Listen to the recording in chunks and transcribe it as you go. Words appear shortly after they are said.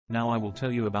Now I will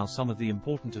tell you about some of the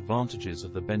important advantages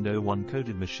of the BEND01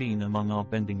 coded machine among our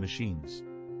bending machines.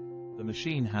 The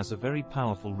machine has a very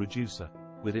powerful reducer.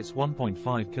 With its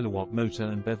 1.5 kilowatt motor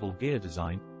and bevel gear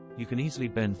design, you can easily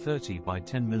bend 30 by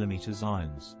 10 mm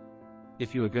irons.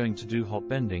 If you are going to do hot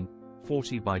bending,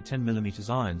 40 by 10 mm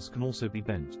irons can also be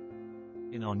bent.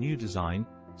 In our new design,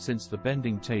 since the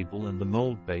bending table and the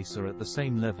mold base are at the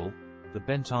same level, the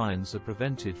bent irons are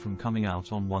prevented from coming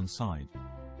out on one side.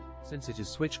 Since it is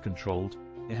switch controlled,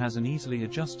 it has an easily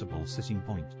adjustable sitting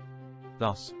point.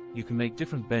 Thus, you can make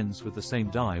different bends with the same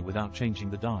die without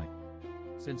changing the die.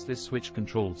 Since this switch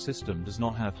controlled system does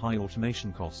not have high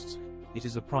automation costs, it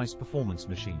is a price performance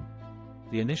machine.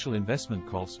 The initial investment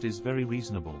cost is very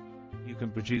reasonable. You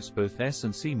can produce both S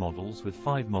and C models with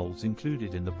 5 molds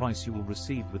included in the price you will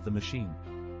receive with the machine.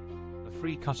 A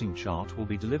free cutting chart will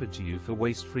be delivered to you for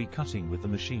waste-free cutting with the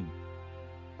machine.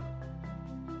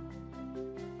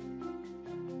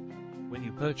 When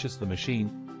you purchase the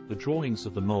machine, the drawings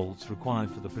of the molds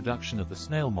required for the production of the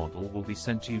snail model will be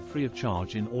sent to you free of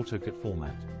charge in AutoCAD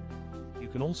format. You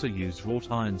can also use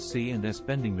Wrought iron C and S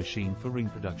bending machine for ring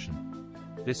production.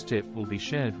 This tip will be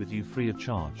shared with you free of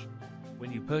charge.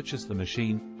 When you purchase the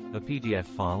machine, a PDF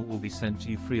file will be sent to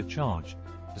you free of charge,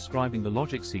 describing the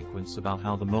logic sequence about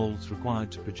how the molds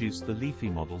required to produce the leafy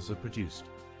models are produced.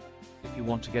 If you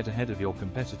want to get ahead of your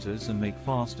competitors and make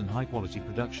fast and high-quality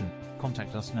production,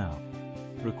 contact us now.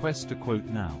 Request a quote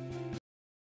now.